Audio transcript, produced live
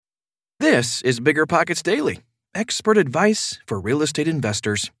This is Bigger Pockets Daily, expert advice for real estate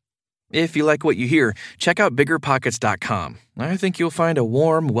investors. If you like what you hear, check out biggerpockets.com. I think you'll find a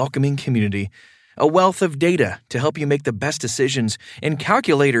warm, welcoming community, a wealth of data to help you make the best decisions, and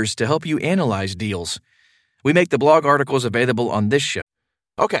calculators to help you analyze deals. We make the blog articles available on this show.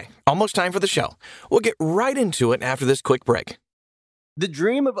 Okay, almost time for the show. We'll get right into it after this quick break. The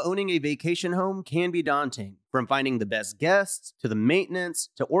dream of owning a vacation home can be daunting. From finding the best guests, to the maintenance,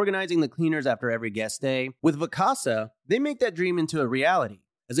 to organizing the cleaners after every guest stay, with Vacasa, they make that dream into a reality.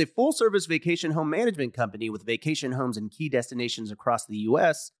 As a full-service vacation home management company with vacation homes in key destinations across the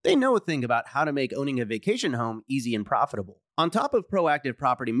U.S., they know a thing about how to make owning a vacation home easy and profitable. On top of proactive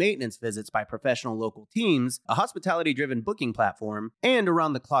property maintenance visits by professional local teams, a hospitality-driven booking platform, and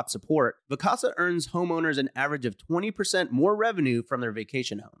around-the-clock support, Vacasa earns homeowners an average of 20% more revenue from their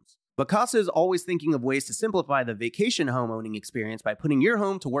vacation homes. Vacasa is always thinking of ways to simplify the vacation home owning experience by putting your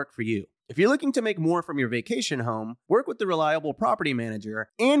home to work for you. If you're looking to make more from your vacation home, work with the reliable property manager,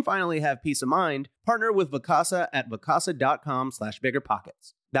 and finally have peace of mind, partner with Vacasa at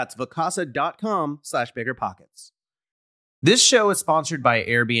vacasa.com/biggerpockets. That's vacasa.com/biggerpockets. This show is sponsored by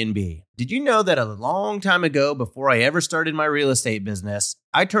Airbnb. Did you know that a long time ago, before I ever started my real estate business,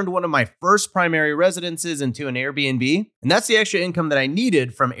 I turned one of my first primary residences into an Airbnb? And that's the extra income that I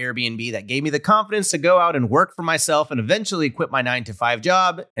needed from Airbnb that gave me the confidence to go out and work for myself and eventually quit my 9-to-5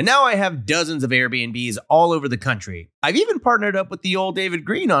 job. And now I have dozens of Airbnbs all over the country. I've even partnered up with the old David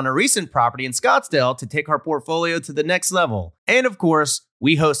Green on a recent property in Scottsdale to take our portfolio to the next level. And of course,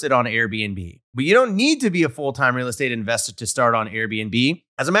 we host it on Airbnb. But you don't need to be a full-time real estate investor to start on Airbnb.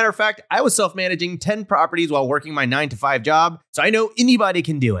 As a matter of fact, I was self-managing 10 properties while working my 9-to-5 job, so I know anybody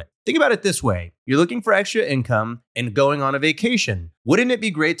can do it. Think about it this way. You're looking for extra income and going on a vacation. Wouldn't it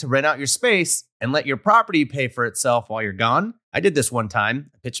be great to rent out your space and let your property pay for itself while you're gone? I did this one time.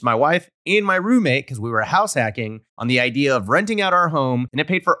 I pitched my wife and my roommate, because we were house hacking, on the idea of renting out our home, and it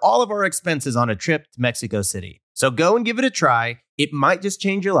paid for all of our expenses on a trip to Mexico City. So go and give it a try. It might just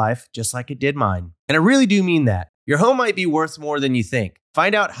change your life, just like it did mine. And I really do mean that. Your home might be worth more than you think.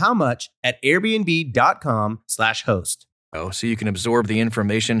 Find out how much at airbnb.com/host. So you can absorb the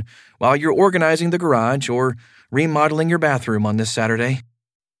information while you're organizing the garage or remodeling your bathroom on this Saturday.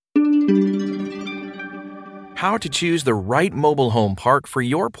 How to choose the right mobile home park for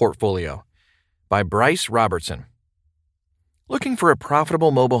your portfolio by Bryce Robertson. Looking for a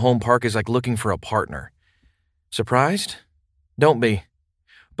profitable mobile home park is like looking for a partner. Surprised? Don't be.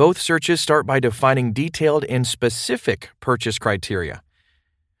 Both searches start by defining detailed and specific purchase criteria.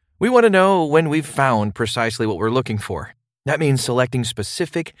 We want to know when we've found precisely what we're looking for. That means selecting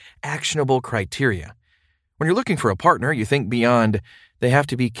specific, actionable criteria. When you're looking for a partner, you think beyond, they have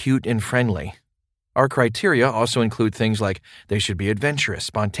to be cute and friendly. Our criteria also include things like they should be adventurous,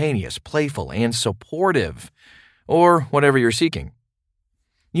 spontaneous, playful, and supportive, or whatever you're seeking.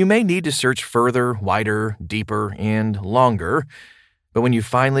 You may need to search further, wider, deeper, and longer, but when you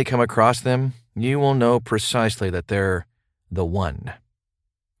finally come across them, you will know precisely that they're the one.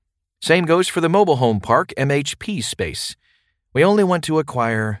 Same goes for the mobile home park MHP space. We only want to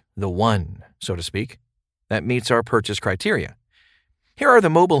acquire the one, so to speak, that meets our purchase criteria. Here are the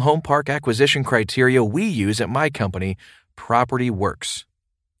mobile home park acquisition criteria we use at my company, Property Works.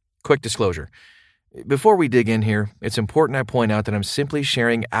 Quick disclosure. Before we dig in here, it's important I point out that I'm simply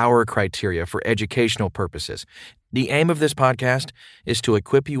sharing our criteria for educational purposes. The aim of this podcast is to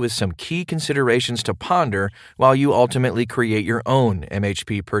equip you with some key considerations to ponder while you ultimately create your own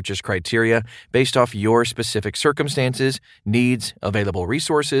MHP purchase criteria based off your specific circumstances, needs, available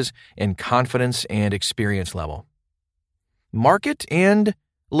resources, and confidence and experience level. Market and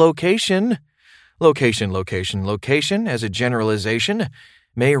location. Location as a generalization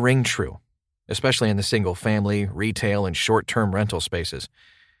may ring true, especially in the single-family, retail, and short-term rental spaces.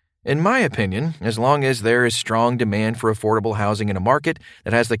 In my opinion, as long as there is strong demand for affordable housing in a market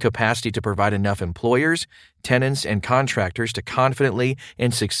that has the capacity to provide enough employers, tenants, and contractors to confidently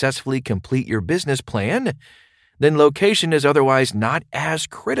and successfully complete your business plan, then location is otherwise not as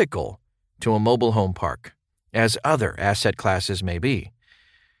critical to a mobile home park as other asset classes may be.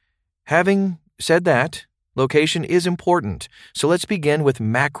 Having said that, location is important, so let's begin with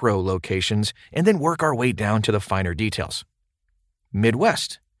macro locations and then work our way down to the finer details.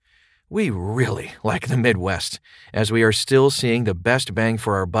 Midwest. We really like the Midwest, as we are still seeing the best bang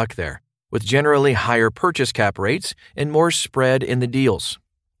for our buck there, with generally higher purchase cap rates and more spread in the deals.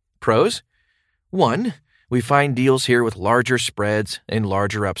 Pros? 1. We find deals here with larger spreads and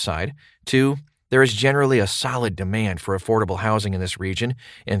larger upside. 2. There is generally a solid demand for affordable housing in this region.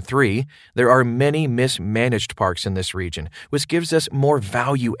 And 3, there are many mismanaged parks in this region, which gives us more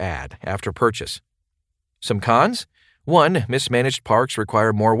value add after purchase. Some cons? 1, mismanaged parks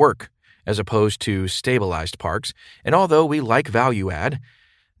require more work, as opposed to stabilized parks, and although we like value add,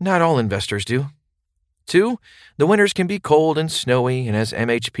 not all investors do. 2, the winters can be cold and snowy, and as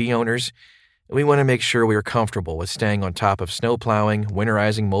MHP owners, we want to make sure we are comfortable with staying on top of snow plowing,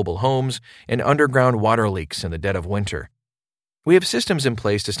 winterizing mobile homes, and underground water leaks in the dead of winter. We have systems in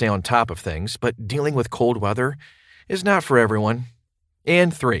place to stay on top of things, but dealing with cold weather is not for everyone.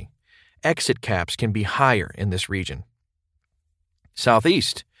 And 3, exit caps can be higher in this region.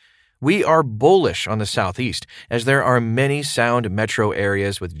 Southeast. We are bullish on the Southeast, as there are many sound metro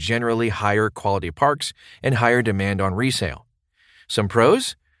areas with generally higher quality parks and higher demand on resale. Some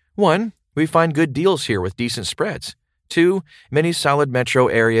pros? 1, we find good deals here with decent spreads. 2, many solid metro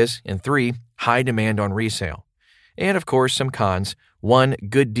areas. And 3, high demand on resale. And of course, some cons. 1,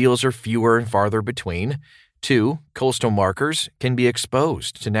 good deals are fewer and farther between. 2, coastal markers can be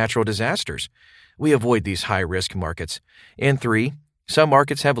exposed to natural disasters. We avoid these high-risk markets. And 3, some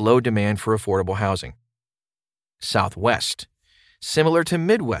markets have low demand for affordable housing. Southwest. Similar to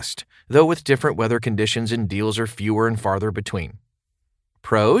Midwest, though with different weather conditions and deals are fewer and farther between.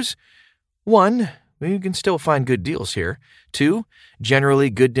 Pros? 1, we can still find good deals here. 2,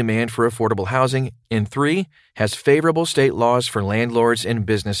 generally good demand for affordable housing. And 3, has favorable state laws for landlords and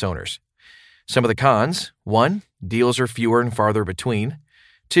business owners. Some of the cons: 1, deals are fewer and farther between.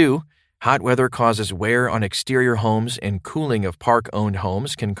 2, hot weather causes wear on exterior homes, and cooling of park-owned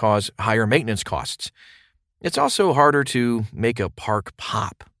homes can cause higher maintenance costs. It's also harder to make a park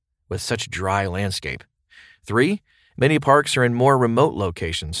pop with such dry landscape. 3, many parks are in more remote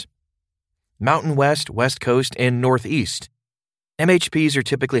locations. Mountain West, West Coast, and Northeast. MHPs are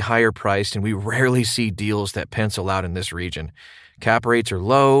typically higher priced, and we rarely see deals that pencil out in this region. Cap rates are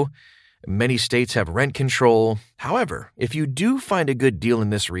low. Many states have rent control. However, if you do find a good deal in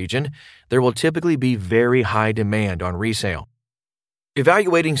this region, there will typically be very high demand on resale.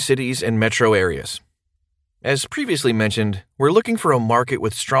 Evaluating cities and metro areas. As previously mentioned, we're looking for a market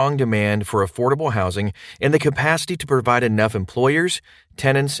with strong demand for affordable housing and the capacity to provide enough employers,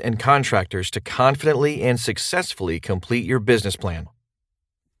 tenants, and contractors to confidently and successfully complete your business plan.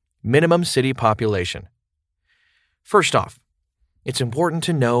 Minimum city population. First off, it's important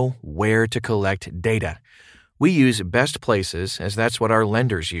to know where to collect data. We use Best Places, as that's what our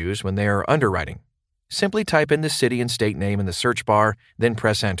lenders use when they are underwriting. Simply type in the city and state name in the search bar, then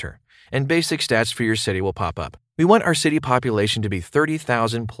press enter, and basic stats for your city will pop up. We want our city population to be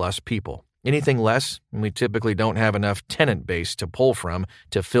 30,000 plus people. Anything less, and we typically don't have enough tenant base to pull from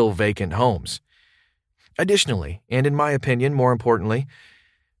to fill vacant homes. Additionally, and in my opinion more importantly,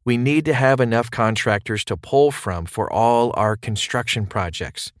 we need to have enough contractors to pull from for all our construction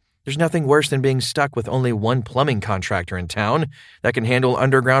projects. There's nothing worse than being stuck with only one plumbing contractor in town that can handle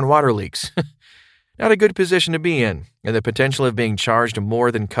underground water leaks. Not a good position to be in, and the potential of being charged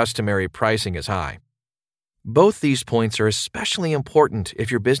more than customary pricing is high. Both these points are especially important if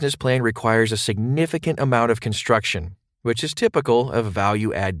your business plan requires a significant amount of construction, which is typical of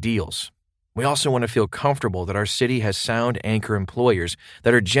value-add deals. We also want to feel comfortable that our city has sound anchor employers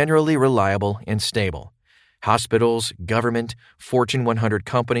that are generally reliable and stable. Hospitals, government, Fortune 100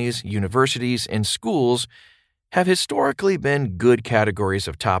 companies, universities, and schools have historically been good categories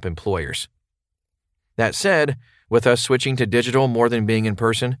of top employers. That said, with us switching to digital more than being in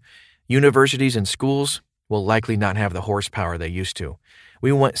person, universities and schools will likely not have the horsepower they used to.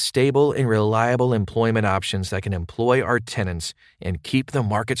 We want stable and reliable employment options that can employ our tenants and keep the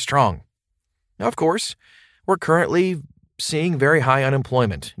market strong. Of course, we're currently seeing very high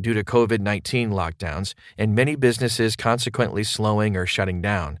unemployment due to COVID-19 lockdowns and many businesses consequently slowing or shutting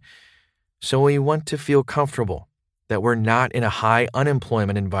down. So we want to feel comfortable that we're not in a high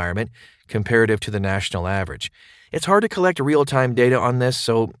unemployment environment comparative to the national average. It's hard to collect real-time data on this,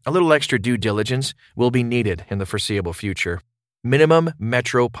 so a little extra due diligence will be needed in the foreseeable future. Minimum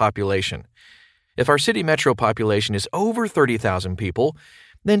metro population. If our city metro population is over 30,000 people,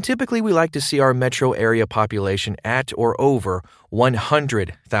 then typically we like to see our metro area population at or over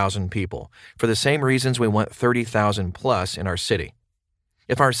 100,000 people, for the same reasons we want 30,000 plus in our city.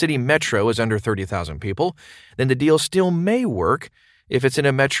 If our city metro is under 30,000 people, then the deal still may work if it's in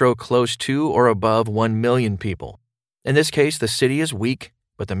a metro close to or above 1 million people. In this case, the city is weak,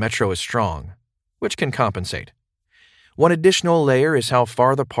 but the metro is strong, which can compensate. One additional layer is how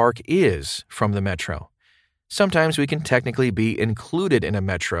far the park is from the metro. Sometimes we can technically be included in a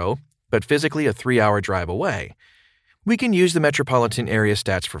metro, but physically a 3-hour drive away. We can use the metropolitan area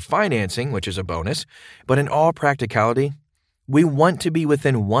stats for financing, which is a bonus, but in all practicality, we want to be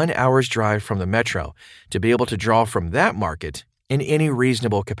within 1 hour's drive from the metro to be able to draw from that market in any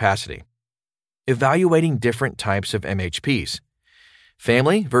reasonable capacity. Evaluating different types of MHPs.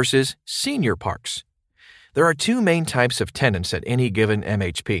 Family versus senior parks. There are two main types of tenants at any given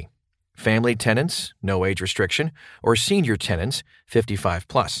MHP. Family tenants, no age restriction, or senior tenants, 55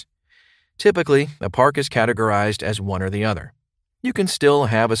 plus. Typically, a park is categorized as one or the other. You can still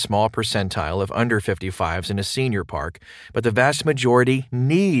have a small percentile of under 55s in a senior park, but the vast majority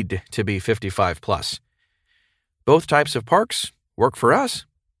need to be 55 plus. Both types of parks work for us.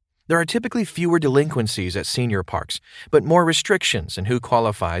 There are typically fewer delinquencies at senior parks, but more restrictions in who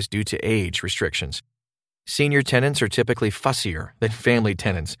qualifies due to age restrictions. Senior tenants are typically fussier than family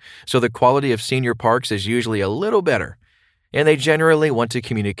tenants, so the quality of senior parks is usually a little better, and they generally want to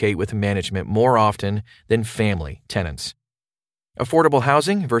communicate with management more often than family tenants. Affordable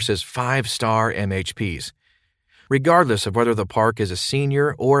housing versus 5-star MHPs. Regardless of whether the park is a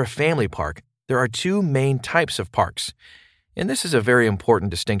senior or a family park, there are two main types of parks, and this is a very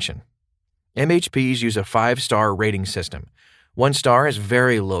important distinction. MHPs use a 5-star rating system. 1 star is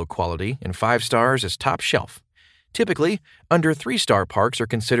very low quality, and 5 stars is top shelf. Typically, under 3-star parks are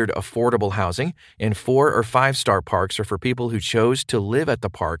considered affordable housing, and 4 or 5-star parks are for people who chose to live at the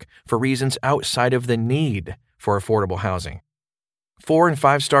park for reasons outside of the need for affordable housing. 4 and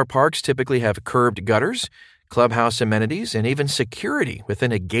 5-star parks typically have curbed gutters, clubhouse amenities, and even security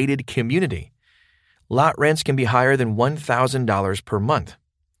within a gated community. Lot rents can be higher than $1,000 per month.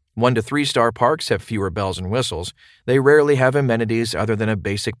 1 to 3-star parks have fewer bells and whistles. They rarely have amenities other than a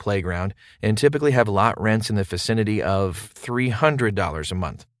basic playground and typically have lot rents in the vicinity of $300 a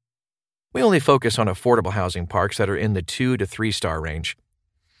month. We only focus on affordable housing parks that are in the 2 to 3-star range.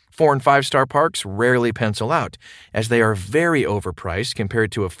 4 and 5-star parks rarely pencil out, as they are very overpriced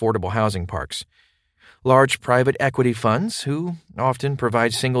compared to affordable housing parks. Large private equity funds, who often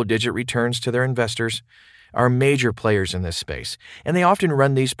provide single-digit returns to their investors, are major players in this space, and they often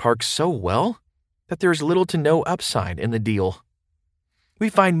run these parks so well that there is little to no upside in the deal. We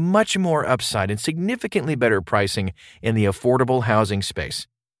find much more upside and significantly better pricing in the affordable housing space.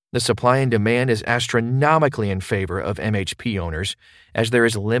 The supply and demand is astronomically in favor of MHP owners, as there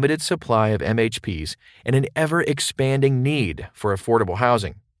is limited supply of MHPs and an ever-expanding need for affordable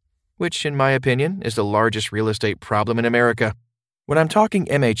housing, which, in my opinion, is the largest real estate problem in America. When I'm talking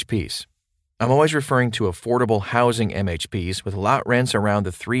MHPs, I'm always referring to affordable housing MHPs with lot rents around the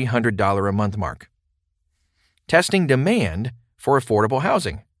 $300 a month mark. Testing demand for affordable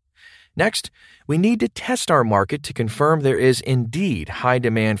housing. Next, we need to test our market to confirm there is indeed high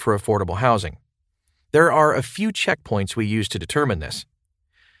demand for affordable housing. There are a few checkpoints we use to determine this.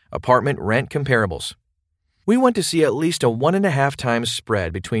 Apartment rent comparables. We want to see at least a 1.5 times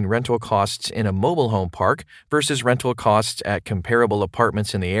spread between rental costs in a mobile home park versus rental costs at comparable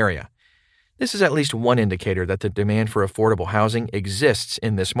apartments in the area. This is at least one indicator that the demand for affordable housing exists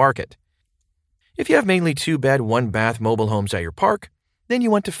in this market. If you have mainly 2-bed, 1-bath mobile homes at your park, then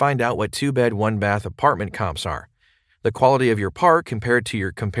you want to find out what 2-bed, 1-bath apartment comps are. The quality of your park compared to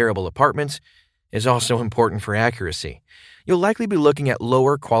your comparable apartments is also important for accuracy. You'll likely be looking at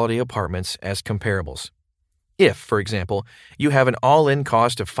lower quality apartments as comparables. If, for example, you have an all-in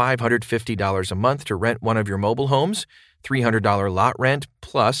cost of $550 a month to rent one of your mobile homes, $300 lot rent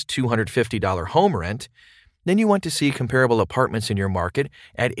plus $250 home rent, then you want to see comparable apartments in your market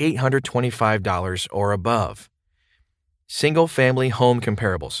at $825 or above. Single-family home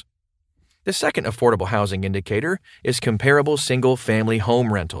comparables. The second affordable housing indicator is comparable single-family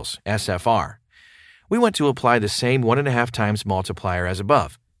home rentals, SFR. We want to apply the same 1.5 times multiplier as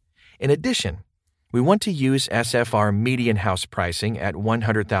above. In addition, we want to use SFR median house pricing at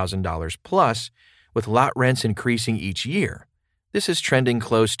 $100,000 plus, with lot rents increasing each year. This is trending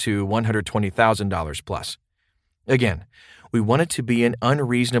close to $120,000 plus. Again, we want it to be an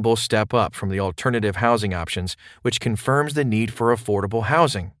unreasonable step up from the alternative housing options, which confirms the need for affordable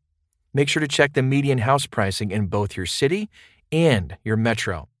housing. Make sure to check the median house pricing in both your city and your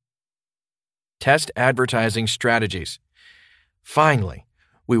metro. Test advertising strategies. Finally,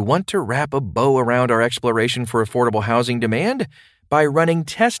 we want to wrap a bow around our exploration for affordable housing demand by running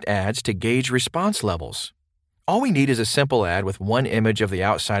test ads to gauge response levels. All we need is a simple ad with one image of the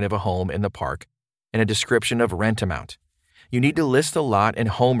outside of a home in the park and a description of rent amount. You need to list the lot and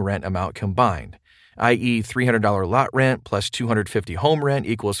home rent amount combined, i.e. $300 lot rent plus $250 home rent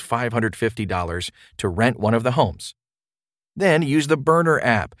equals $550 to rent one of the homes. Then use the Burner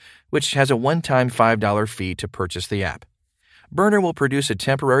app, which has a one-time $5 fee to purchase the app. Burner will produce a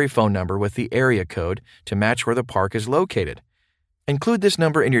temporary phone number with the area code to match where the park is located. Include this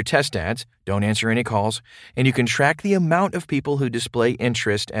number in your test ads, don't answer any calls, and you can track the amount of people who display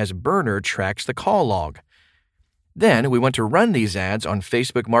interest as Burner tracks the call log. Then we want to run these ads on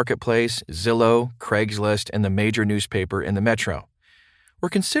Facebook Marketplace, Zillow, Craigslist, and the major newspaper in the metro. We're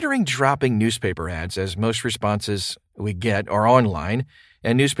considering dropping newspaper ads as most responses we get are online,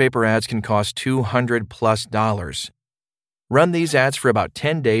 and newspaper ads can cost $200+. Run these ads for about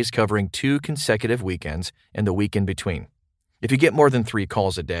 10 days covering 2 consecutive weekends and the week in between. If you get more than 3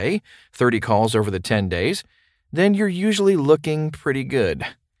 calls a day, 30 calls over the 10 days, then you're usually looking pretty good.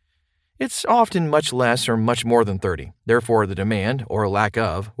 It's often much less or much more than 30. Therefore, the demand, or lack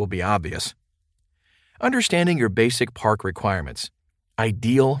of, will be obvious. Understanding your basic park requirements.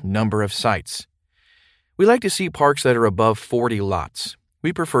 Ideal number of sites. We like to see parks that are above 40 lots.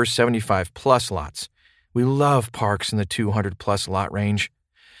 We prefer 75+ lots. We love parks in the 200+ lot range.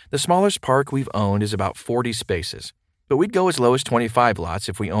 The smallest park we've owned is about 40 spaces, but we'd go as low as 25 lots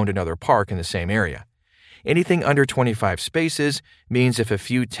if we owned another park in the same area. Anything under 25 spaces means if a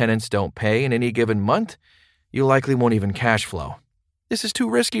few tenants don't pay in any given month, you likely won't even cash flow. This is too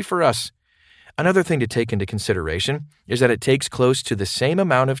risky for us. Another thing to take into consideration is that it takes close to the same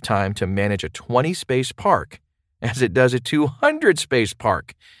amount of time to manage a 20-space park as it does a 200-space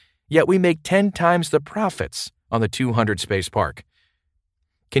park, yet we make 10 times the profits on the 200-space park.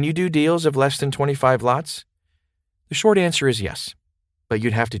 Can you do deals of less than 25 lots? The short answer is yes, but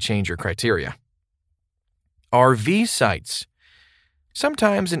you'd have to change your criteria. RV sites.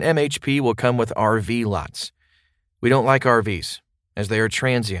 Sometimes an MHP will come with RV lots. We don't like RVs, as they are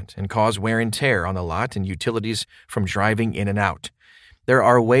transient and cause wear and tear on the lot and utilities from driving in and out. There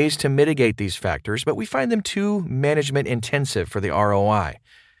are ways to mitigate these factors, but we find them too management intensive for the ROI,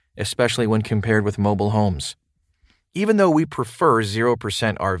 especially when compared with mobile homes. Even though we prefer 0%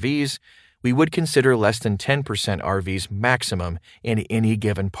 RVs, we would consider less than 10% RVs maximum in any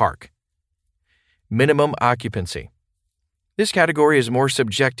given park. Minimum occupancy. This category is more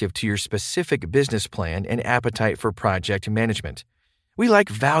subjective to your specific business plan and appetite for project management. We like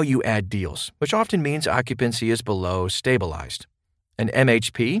value-add deals, which often means occupancy is below stabilized. An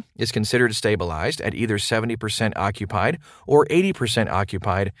MHP is considered stabilized at either 70% occupied or 80%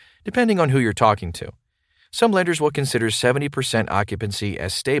 occupied, depending on who you're talking to. Some lenders will consider 70% occupancy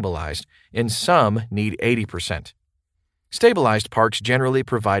as stabilized, and some need 80%. Stabilized parks generally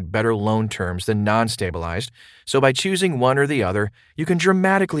provide better loan terms than non-stabilized, so by choosing one or the other, you can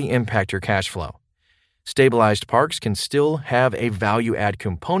dramatically impact your cash flow. Stabilized parks can still have a value-add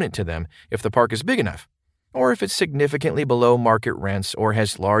component to them if the park is big enough, or if it's significantly below market rents or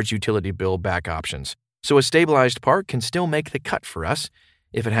has large utility bill back options. So a stabilized park can still make the cut for us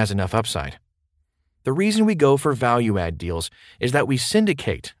if it has enough upside. The reason we go for value-add deals is that we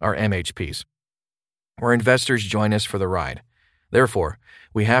syndicate our MHPs, where investors join us for the ride. Therefore,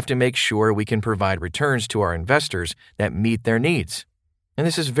 we have to make sure we can provide returns to our investors that meet their needs. And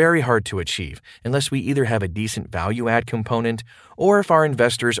this is very hard to achieve unless we either have a decent value-add component or if our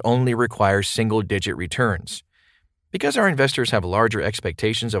investors only require single-digit returns. Because our investors have larger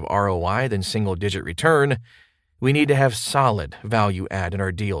expectations of ROI than single-digit return, we need to have solid value-add in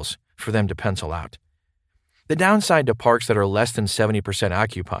our deals for them to pencil out. The downside to parks that are less than 70%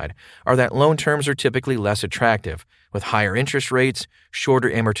 occupied are that loan terms are typically less attractive, with higher interest rates, shorter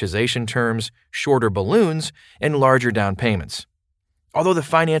amortization terms, shorter balloons, and larger down payments. Although the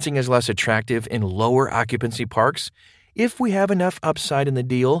financing is less attractive in lower occupancy parks, if we have enough upside in the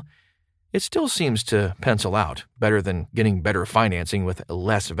deal, it still seems to pencil out better than getting better financing with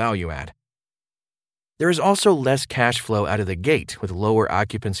less value add. There is also less cash flow out of the gate with lower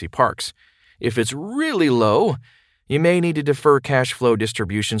occupancy parks. If it's really low, you may need to defer cash flow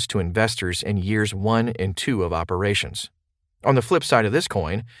distributions to investors in years 1 and 2 of operations. On the flip side of this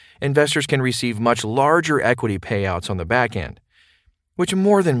coin, investors can receive much larger equity payouts on the back end, which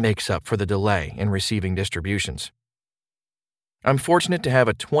more than makes up for the delay in receiving distributions. I'm fortunate to have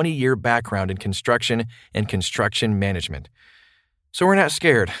a 20-year background in construction and construction management, so we're not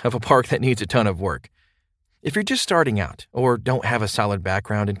scared of a park that needs a ton of work. If you're just starting out or don't have a solid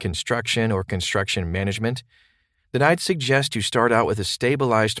background in construction or construction management, then I'd suggest you start out with a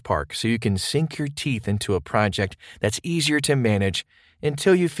stabilized park so you can sink your teeth into a project that's easier to manage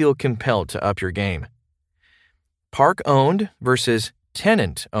until you feel compelled to up your game. Park-owned versus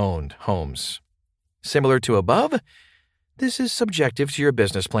tenant-owned homes. Similar to above, this is subjective to your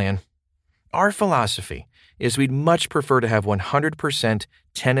business plan. Our philosophy is we'd much prefer to have 100%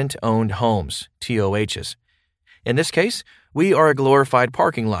 tenant-owned homes, TOHs. In this case, we are a glorified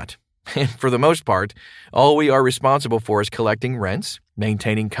parking lot. And for the most part, all we are responsible for is collecting rents,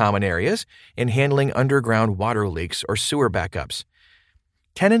 maintaining common areas, and handling underground water leaks or sewer backups.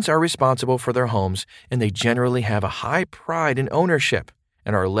 Tenants are responsible for their homes, and they generally have a high pride in ownership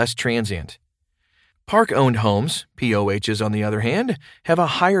and are less transient. Park-owned homes, POHs on the other hand, have a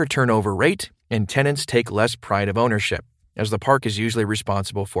higher turnover rate, and tenants take less pride of ownership, as the park is usually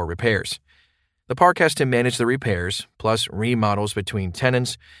responsible for repairs. The park has to manage the repairs, plus remodels between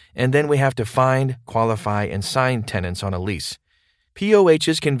tenants, and then we have to find, qualify, and sign tenants on a lease.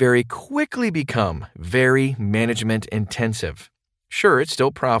 POHs can very quickly become very management intensive. Sure, it's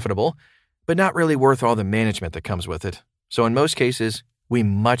still profitable, but not really worth all the management that comes with it. So in most cases, we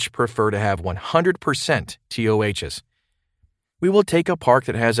much prefer to have 100% TOHs. We will take a park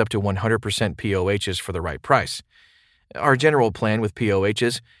that has up to 100% POHs for the right price. Our general plan with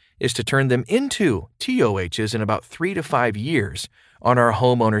POHs is to turn them into TOHs in about 3 to 5 years on our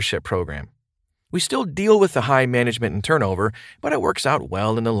home ownership program. We still deal with the high management and turnover, but it works out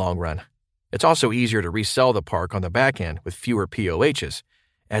well in the long run. It's also easier to resell the park on the back end with fewer POHs,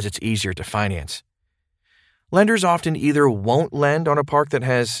 as it's easier to finance. Lenders often either won't lend on a park that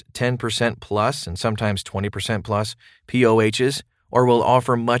has 10% plus and sometimes 20% plus POHs, or will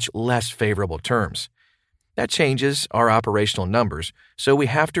offer much less favorable terms. That changes our operational numbers, so we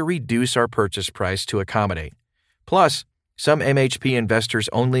have to reduce our purchase price to accommodate. Plus, some MHP investors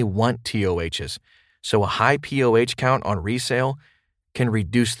only want TOHs, so a high POH count on resale can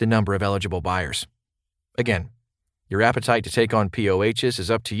reduce the number of eligible buyers. Again, your appetite to take on POHs is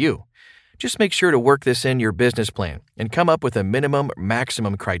up to you. Just make sure to work this in your business plan and come up with a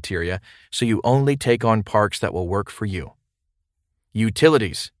minimum-maximum criteria so you only take on parks that will work for you.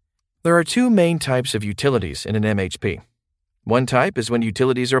 Utilities. There are 2 main types of utilities in an MHP. One type is when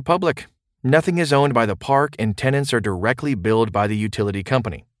utilities are public. Nothing is owned by the park and tenants are directly billed by the utility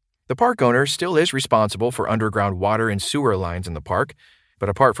company. The park owner still is responsible for underground water and sewer lines in the park, but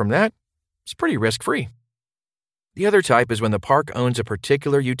apart from that, it's pretty risk-free. The other type is when the park owns a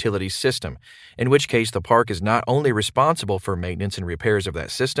particular utility system, in which case the park is not only responsible for maintenance and repairs of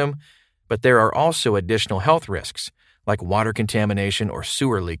that system, but there are also additional health risks, like water contamination or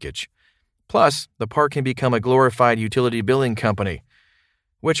sewer leakage. Plus, the park can become a glorified utility billing company,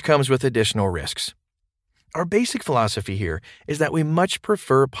 which comes with additional risks. Our basic philosophy here is that we much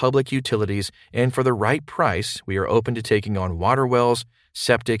prefer public utilities, and for the right price, we are open to taking on water wells,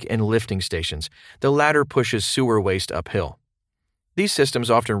 septic, and lifting stations. The latter pushes sewer waste uphill. These systems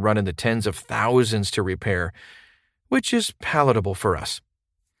often run in the tens of thousands to repair, which is palatable for us.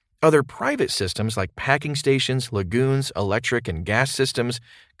 Other private systems like packing stations, lagoons, electric, and gas systems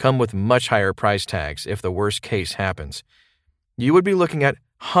come with much higher price tags if the worst case happens. You would be looking at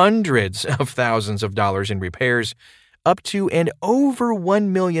hundreds of thousands of dollars in repairs, up to and over $1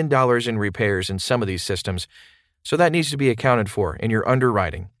 million in repairs in some of these systems, so that needs to be accounted for in your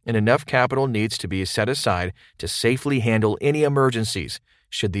underwriting, and enough capital needs to be set aside to safely handle any emergencies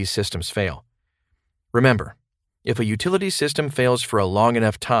should these systems fail. Remember, if a utility system fails for a long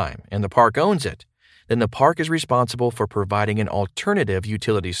enough time and the park owns it, then the park is responsible for providing an alternative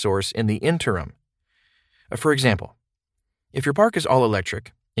utility source in the interim. For example, if your park is all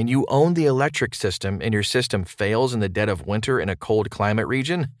electric and you own the electric system and your system fails in the dead of winter in a cold climate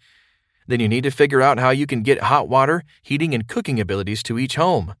region, then you need to figure out how you can get hot water, heating, and cooking abilities to each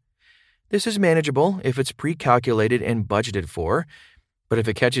home. This is manageable if it's pre-calculated and budgeted for, but if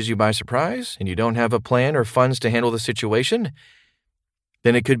it catches you by surprise and you don't have a plan or funds to handle the situation,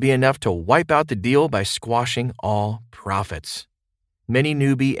 then it could be enough to wipe out the deal by squashing all profits. Many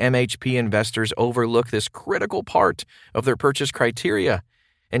newbie MHP investors overlook this critical part of their purchase criteria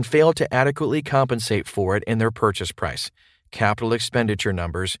and fail to adequately compensate for it in their purchase price, capital expenditure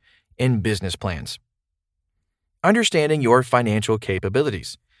numbers, and business plans. Understanding your financial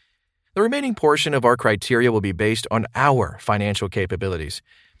capabilities. The remaining portion of our criteria will be based on our financial capabilities.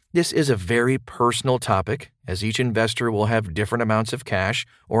 This is a very personal topic, as each investor will have different amounts of cash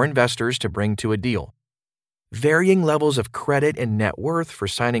or investors to bring to a deal. Varying levels of credit and net worth for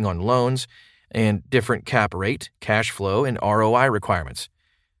signing on loans, and different cap rate, cash flow, and ROI requirements.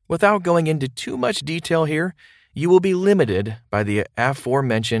 Without going into too much detail here, you will be limited by the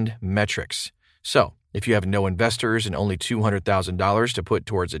aforementioned metrics. So, if you have no investors and only $200,000 to put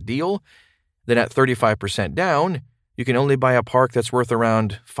towards a deal, then at 35% down, you can only buy a park that's worth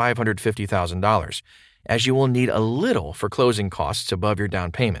around $550,000, as you will need a little for closing costs above your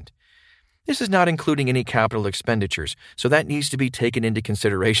down payment. This is not including any capital expenditures, so that needs to be taken into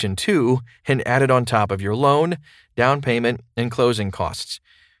consideration too and added on top of your loan, down payment, and closing costs.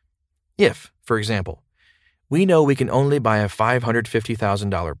 If, for example, we know we can only buy a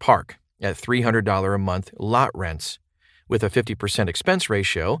 $550,000 park, at $300 a month lot rents. With a 50% expense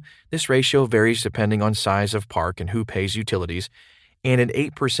ratio, this ratio varies depending on size of park and who pays utilities, and an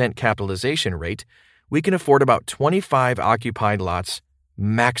 8% capitalization rate, we can afford about 25 occupied lots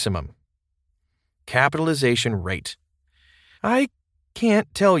maximum. Capitalization rate. I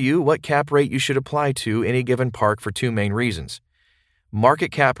can't tell you what cap rate you should apply to any given park for two main reasons.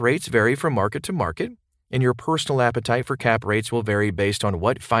 Market cap rates vary from market to market, and your personal appetite for cap rates will vary based on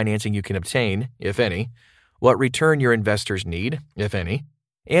what financing you can obtain, if any, what return your investors need, if any,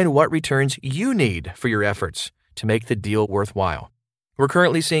 and what returns you need for your efforts to make the deal worthwhile. We're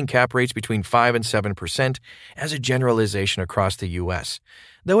currently seeing cap rates between 5 and 7% as a generalization across the U.S.,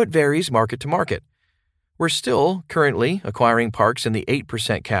 though it varies market to market. We're still currently acquiring parks in the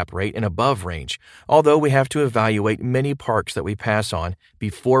 8% cap rate and above range, although we have to evaluate many parks that we pass on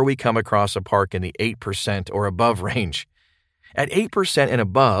before we come across a park in the 8% or above range. At 8% and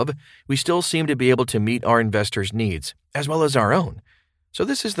above, we still seem to be able to meet our investors' needs, as well as our own. So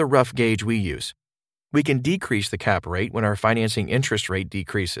this is the rough gauge we use. We can decrease the cap rate when our financing interest rate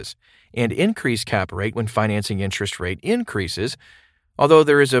decreases, and increase cap rate when financing interest rate increases, although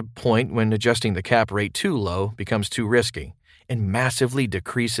there is a point when adjusting the cap rate too low becomes too risky and massively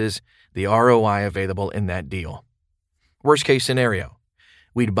decreases the ROI available in that deal. Worst case scenario.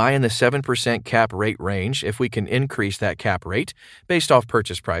 We'd buy in the 7% cap rate range if we can increase that cap rate, based off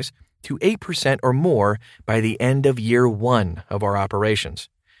purchase price, to 8% or more by the end of year 1 of our operations.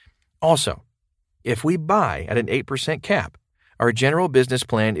 Also, if we buy at an 8% cap, our general business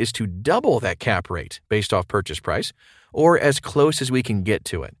plan is to double that cap rate based off purchase price, or as close as we can get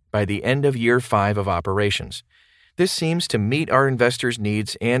to it by the end of year 5 of operations. This seems to meet our investors'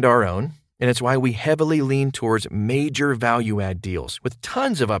 needs and our own, and it's why we heavily lean towards major value-add deals with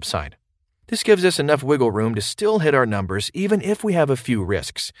tons of upside. This gives us enough wiggle room to still hit our numbers even if we have a few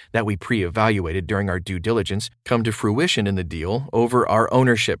risks that we pre-evaluated during our due diligence come to fruition in the deal over our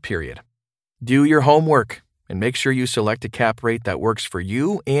ownership period. Do your homework and make sure you select a cap rate that works for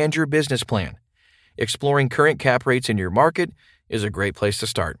you and your business plan. Exploring current cap rates in your market is a great place to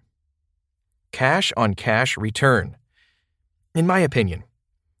start. Cash-on-cash return. In my opinion,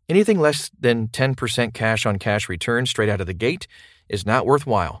 anything less than 10% cash-on-cash return straight out of the gate is not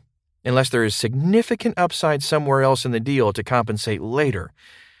worthwhile, unless there is significant upside somewhere else in the deal to compensate later,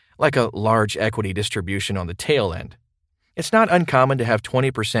 like a large equity distribution on the tail end. It's not uncommon to have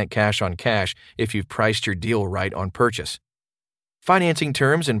 20% cash-on-cash if you've priced your deal right on purchase. Financing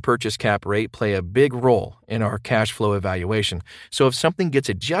terms and purchase cap rate play a big role in our cash flow evaluation, so if something gets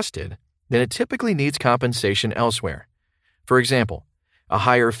adjusted, then it typically needs compensation elsewhere. For example, a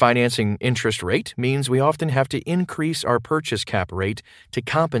higher financing interest rate means we often have to increase our purchase cap rate to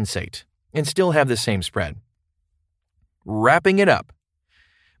compensate and still have the same spread. Wrapping it up,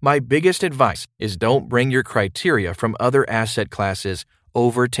 my biggest advice is don't bring your criteria from other asset classes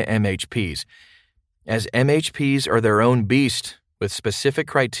over to MHPs, as MHPs are their own beast with specific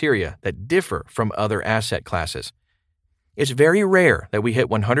criteria that differ from other asset classes. It's very rare that we hit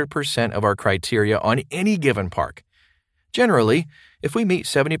 100% of our criteria on any given park. Generally, if we meet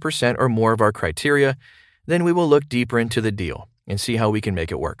 70% or more of our criteria, then we will look deeper into the deal and see how we can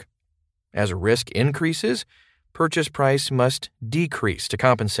make it work. As risk increases, purchase price must decrease to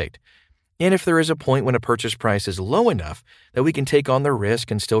compensate. And if there is a point when a purchase price is low enough that we can take on the risk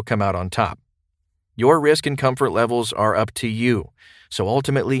and still come out on top. Your risk and comfort levels are up to you, so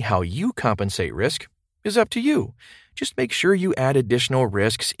ultimately how you compensate risk is up to you. Just make sure you add additional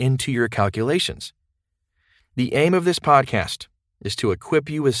risks into your calculations. The aim of this podcast is to equip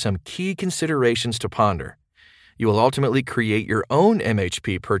you with some key considerations to ponder. You will ultimately create your own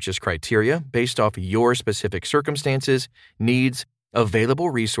MHP purchase criteria based off your specific circumstances, needs,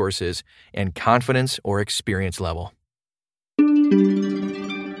 available resources, and confidence or experience level.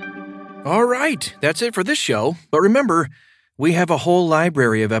 All right, that's it for this show. But remember, we have a whole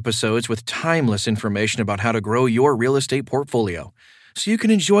library of episodes with timeless information about how to grow your real estate portfolio so you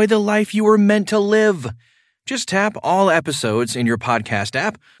can enjoy the life you were meant to live. Just tap all episodes in your podcast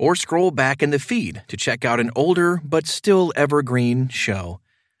app or scroll back in the feed to check out an older but still evergreen show.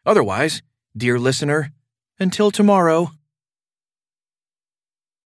 Otherwise, dear listener, until tomorrow.